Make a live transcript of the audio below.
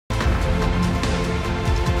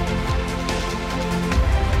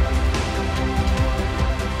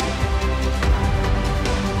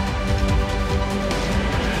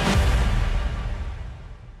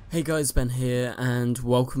Hey guys, Ben here, and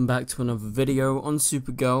welcome back to another video on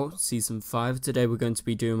Supergirl Season 5. Today we're going to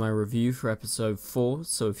be doing my review for Episode 4,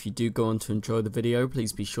 so if you do go on to enjoy the video,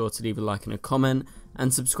 please be sure to leave a like and a comment,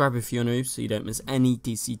 and subscribe if you're new so you don't miss any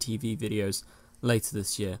DC TV videos later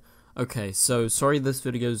this year. Okay, so sorry this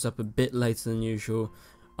video is up a bit later than usual.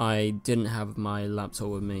 I didn't have my laptop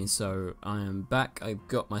with me, so I am back. I've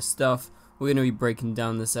got my stuff. We're going to be breaking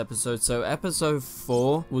down this episode. So Episode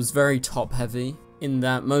 4 was very top heavy, in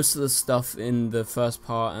that most of the stuff in the first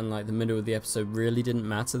part and like the middle of the episode really didn't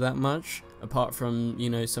matter that much, apart from, you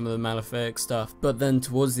know, some of the Malefic stuff. But then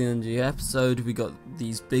towards the end of the episode we got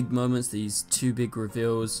these big moments, these two big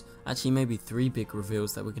reveals, actually maybe three big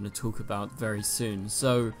reveals that we're going to talk about very soon.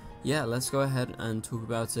 So yeah, let's go ahead and talk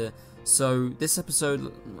about it. So this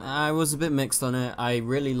episode, I was a bit mixed on it. I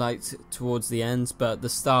really liked towards the end, but the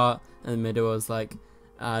start and the middle I was like,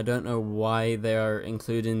 I don't know why they are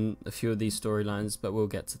including a few of these storylines, but we'll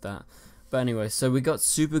get to that. But anyway, so we got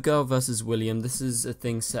Supergirl versus William. This is a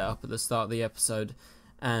thing set up at the start of the episode,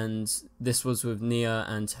 and this was with Nia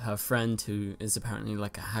and her friend, who is apparently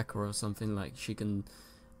like a hacker or something. Like, she can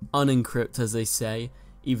unencrypt, as they say,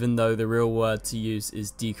 even though the real word to use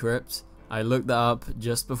is decrypt. I looked that up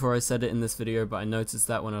just before I said it in this video, but I noticed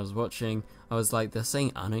that when I was watching, I was like, they're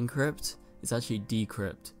saying unencrypt? It's actually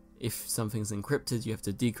decrypt. If something's encrypted, you have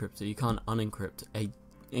to decrypt it. You can't unencrypt a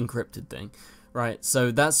encrypted thing, right?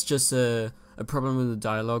 So that's just a problem with the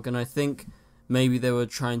dialogue, and I think maybe they were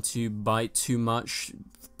trying to bite too much,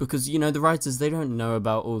 because, you know, the writers, they don't know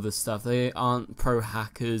about all this stuff. They aren't pro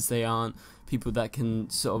hackers. They aren't people that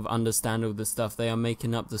can sort of understand all this stuff. They are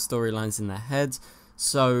making up the storylines in their heads.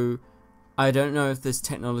 So I don't know if this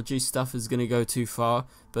technology stuff is going to go too far,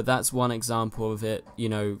 but that's one example of it, you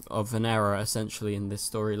know, of an error essentially in this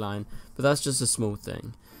storyline. But that's just a small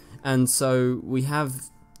thing. And so we have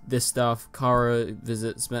this stuff. Kara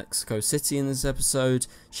visits Mexico City in this episode.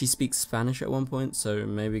 She speaks Spanish at one point, so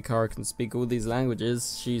maybe Kara can speak all these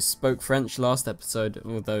languages. She spoke French last episode,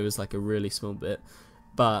 although it was like a really small bit.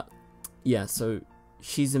 But yeah, so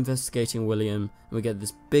she's investigating William, and we get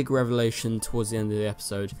this big revelation towards the end of the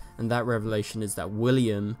episode, and that revelation is that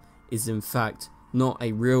William is in fact not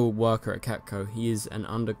a real worker at Catco. He is an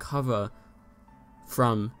undercover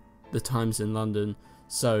from the Times in London.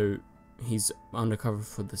 So he's undercover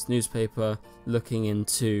for this newspaper, looking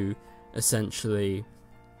into essentially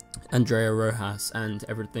Andrea Rojas and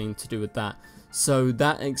everything to do with that. So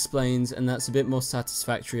that explains, and that's a bit more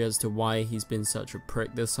satisfactory as to why he's been such a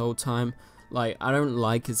prick this whole time. Like, I don't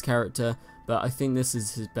like his character, but I think this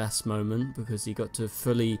is his best moment, because he got to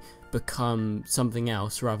fully become something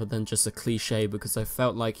else rather than just a cliche, because I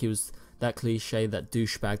felt like he was that cliche, that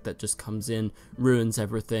douchebag that just comes in, ruins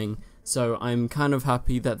everything. So I'm kind of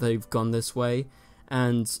happy that they've gone this way.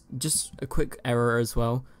 And just a quick error as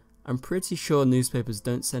well, I'm pretty sure newspapers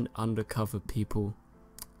don't send undercover people.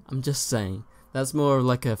 I'm just saying, that's more of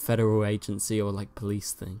like a federal agency or like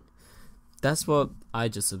police thing. That's what I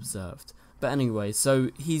just observed. But anyway, so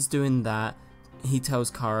he's doing that. He tells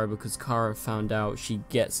Kara, because Kara found out. She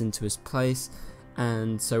gets into his place,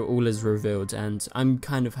 and so all is revealed. And I'm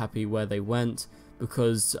kind of happy where they went,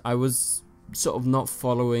 because I was sort of not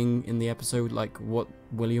following in the episode like what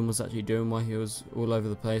William was actually doing while he was all over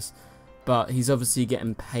the place. But he's obviously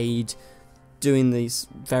getting paid doing these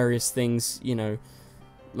various things. You know,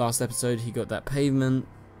 last episode he got that payment,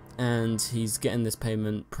 and he's getting this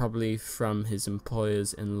payment probably from his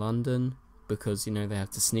employers in London, because, you know, they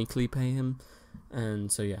have to sneakily pay him.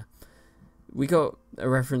 And so yeah, we got a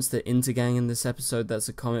reference to Intergang in this episode. That's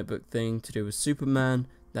a comic book thing to do with Superman.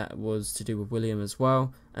 That was to do with William as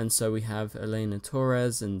well. And so we have Elena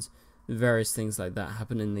Torres and various things like that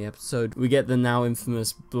happen in the episode. We get the now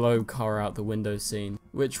infamous blow Kara out the window scene,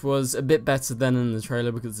 which was a bit better than in the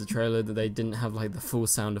trailer, because the trailer, they didn't have like the full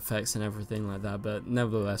sound effects and everything like that. But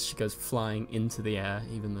nevertheless, she goes flying into the air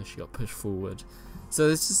even though she got pushed forward. So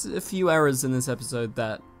there's just a few errors in this episode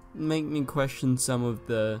that make me question some of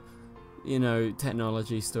the, you know,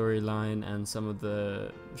 technology storyline and some of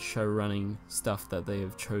the show running stuff that they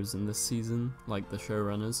have chosen this season, like the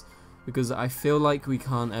showrunners, because I feel like we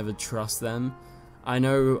can't ever trust them. I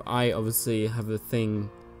know I obviously have a thing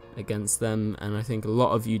against them, and I think a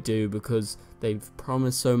lot of you do, because they've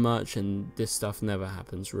promised so much and this stuff never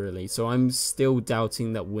happens really. So I'm still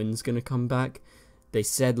doubting that Wynn's gonna come back. They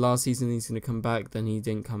said last season he's going to come back, then he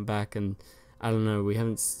didn't come back, and I don't know, we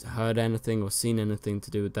haven't heard anything or seen anything to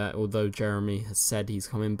do with that, although Jeremy has said he's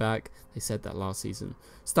coming back. They said that last season.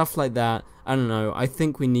 Stuff like that, I don't know, I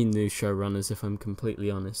think we need new showrunners, if I'm completely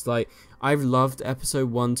honest. Like, I've loved episode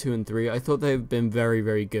 1, 2, and 3, I thought they've been very,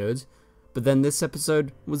 very good, But then this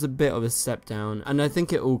episode was a bit of a step down, and I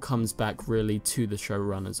think it all comes back really to the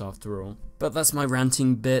showrunners after all. But that's my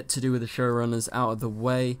ranting bit to do with the showrunners out of the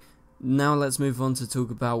way. Now let's move on to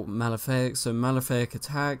talk about Malefic. So Malefic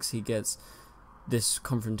attacks, he gets this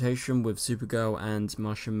confrontation with Supergirl and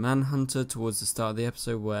Martian Manhunter towards the start of the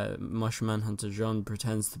episode, where Martian Manhunter Jean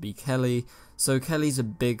pretends to be Kelly. So Kelly's a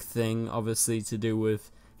big thing, obviously, to do with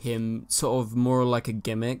him, sort of more like a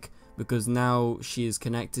gimmick, because now she is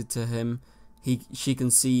connected to him. She can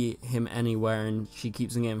see him anywhere, and she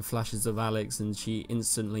keeps on getting flashes of Alex, and she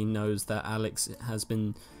instantly knows that Alex has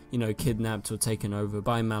been, you know, kidnapped or taken over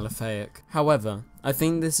by Malefic. However, I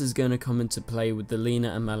think this is going to come into play with the Lena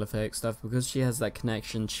and Malefic stuff, because she has that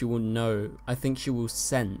connection. She will know, I think she will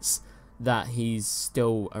sense that he's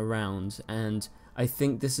still around, and I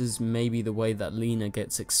think this is maybe the way that Lena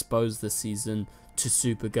gets exposed this season to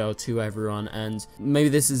Supergirl, to everyone, and maybe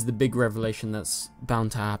this is the big revelation that's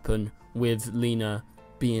bound to happen with Lena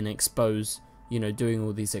being exposed, you know, doing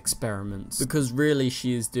all these experiments, because really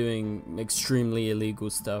she is doing extremely illegal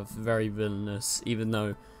stuff, very villainous, even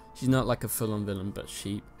though she's not like a full-on villain, but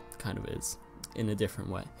she kind of is in a different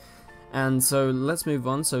way. And so let's move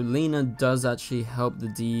on. So Lena does actually help the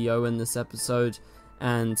DEO in this episode,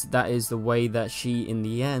 and that is the way that she, in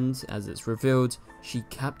the end, as it's revealed, she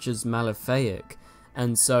captures Malefic.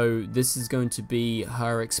 And so this is going to be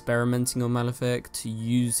her experimenting on Malefic to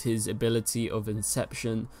use his ability of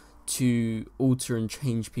Inception to alter and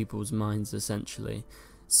change people's minds, essentially.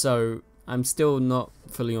 So I'm still not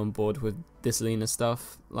fully on board with this Lena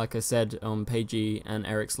stuff. Like I said on Paigey and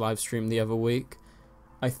Eric's livestream the other week,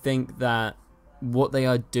 I think that what they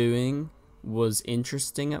are doing was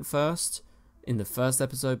interesting at first in the first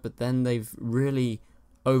episode, but then they've really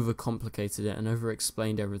overcomplicated it and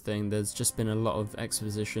over-explained everything. There's just been a lot of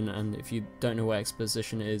exposition, and if you don't know what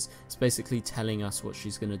exposition is, it's basically telling us what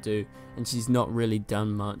she's gonna do, and she's not really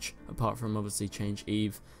done much apart from obviously change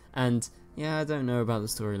Eve. And yeah, I don't know about the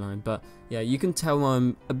storyline, but yeah, you can tell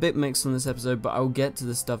I'm a bit mixed on this episode, but I'll get to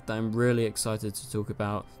the stuff that I'm really excited to talk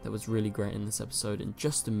about that was really great in this episode in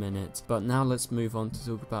just a minute. But now let's move on to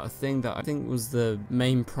talk about a thing that I think was the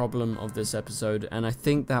main problem of this episode, and I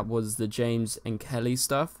think that was the James and Kelly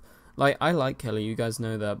stuff. Like, I like Kelly, you guys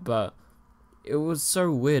know that, but it was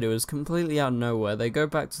so weird. It was completely out of nowhere. They go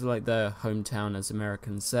back to like their hometown, as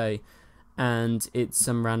Americans say, and it's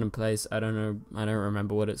some random place. I don't know, I don't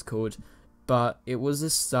remember what it's called. But it was a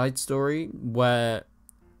side story where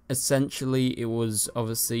essentially it was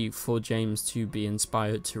obviously for James to be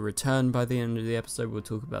inspired to return by the end of the episode. We'll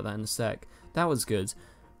talk about that in a sec. That was good.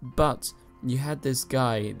 But you had this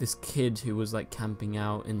guy, this kid who was like camping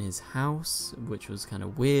out in his house, which was kind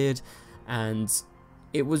of weird. And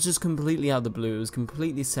it was just completely out of the blue. It was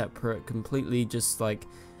completely separate, completely just like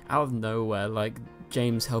out of nowhere. Like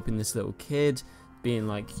James helping this little kid, being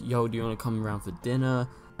like, yo, do you want to come around for dinner?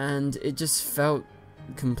 And it just felt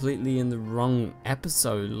completely in the wrong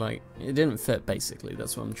episode. Like, it didn't fit, basically.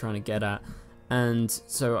 That's what I'm trying to get at. And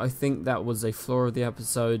so I think that was a flaw of the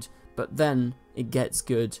episode. But then it gets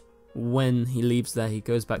good when he leaves there. He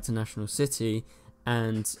goes back to National City,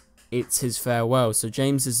 and it's his farewell. So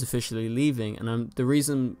James is officially leaving. And the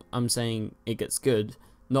reason I'm saying it gets good,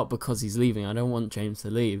 not because he's leaving. I don't want James to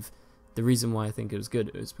leave. The reason why I think it was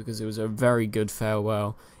good is because it was a very good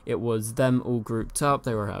farewell. It was them all grouped up,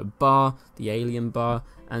 they were at a bar, the alien bar,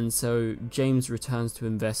 and so James returns to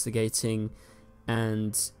investigating,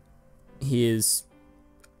 and he is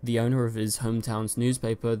the owner of his hometown's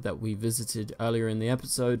newspaper that we visited earlier in the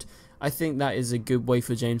episode. I think that is a good way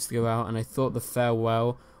for James to go out, and I thought the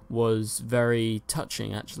farewell was very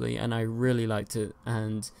touching, actually, and I really liked it,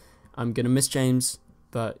 and I'm going to miss James,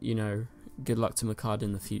 but, you know, good luck to Makad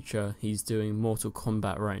in the future. He's doing Mortal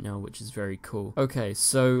Kombat right now, which is very cool. Okay,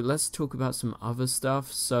 so let's talk about some other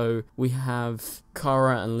stuff. So we have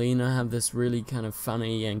Kara and Lena have this really kind of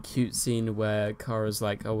funny and cute scene where Kara's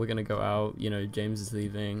like, oh, we're gonna go out, you know, James is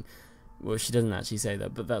leaving. Well, she doesn't actually say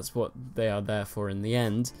that, but that's what they are there for in the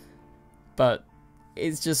end. But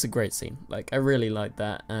it's just a great scene. Like, I really like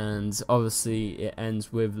that, and obviously it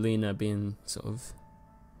ends with Lena being sort of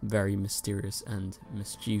very mysterious and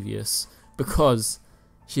mischievous, because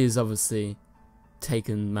she has obviously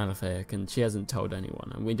taken Malefic and she hasn't told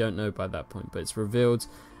anyone, and we don't know by that point, but it's revealed.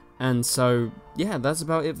 And so yeah, that's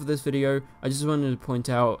about it for this video. I just wanted to point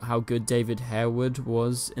out how good David Harewood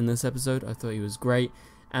was in this episode. I thought he was great.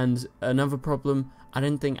 And another problem, I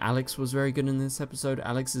didn't think Alex was very good in this episode.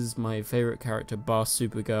 Alex is my favourite character, bar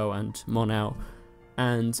Supergirl and Mon-El,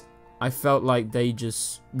 and I felt like they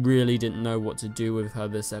just really didn't know what to do with her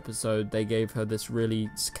this episode. They gave her this really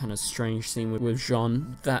kind of strange scene with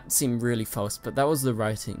Jean. That seemed really false, but that was the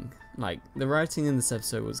writing. Like, the writing in this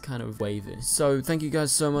episode was kind of wavy. So, thank you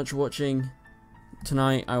guys so much for watching.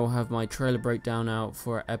 Tonight, I will have my trailer breakdown out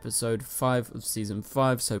for episode 5 of season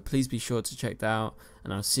 5, so please be sure to check that out,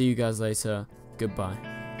 and I'll see you guys later. Goodbye.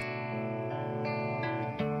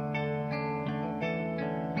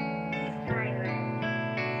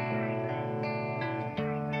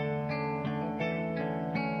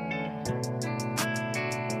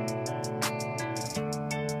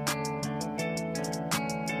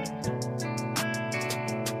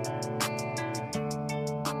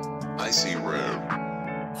 I see red.